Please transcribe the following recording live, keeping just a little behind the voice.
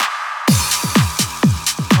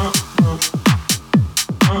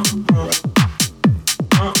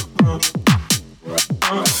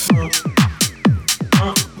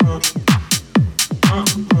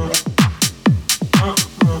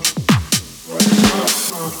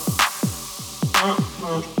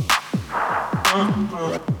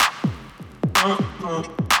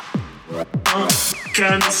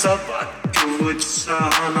Quer no sapato que eu vou te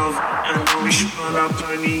sarrar novinha. Não espana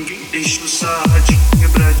pra ninguém, deixa eu sarrar de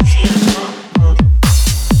quebradinha.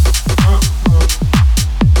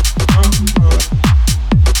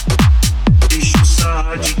 Deixa eu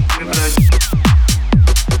sarrar de quebradinha.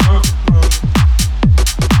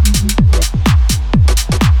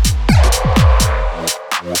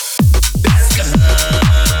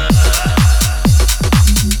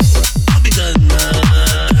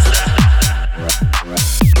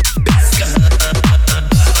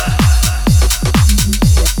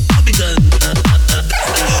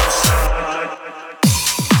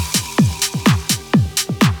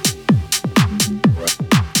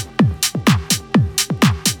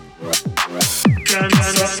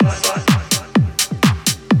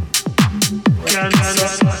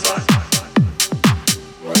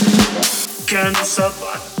 Quer no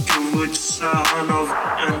sapato que eu vou te sarrar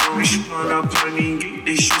novinha. Não espana pra ninguém,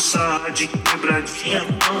 deixa eu sarrar de quebradinha.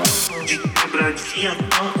 De quebradinha,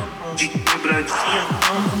 de quebradinha,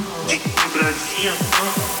 de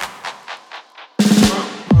quebradinha.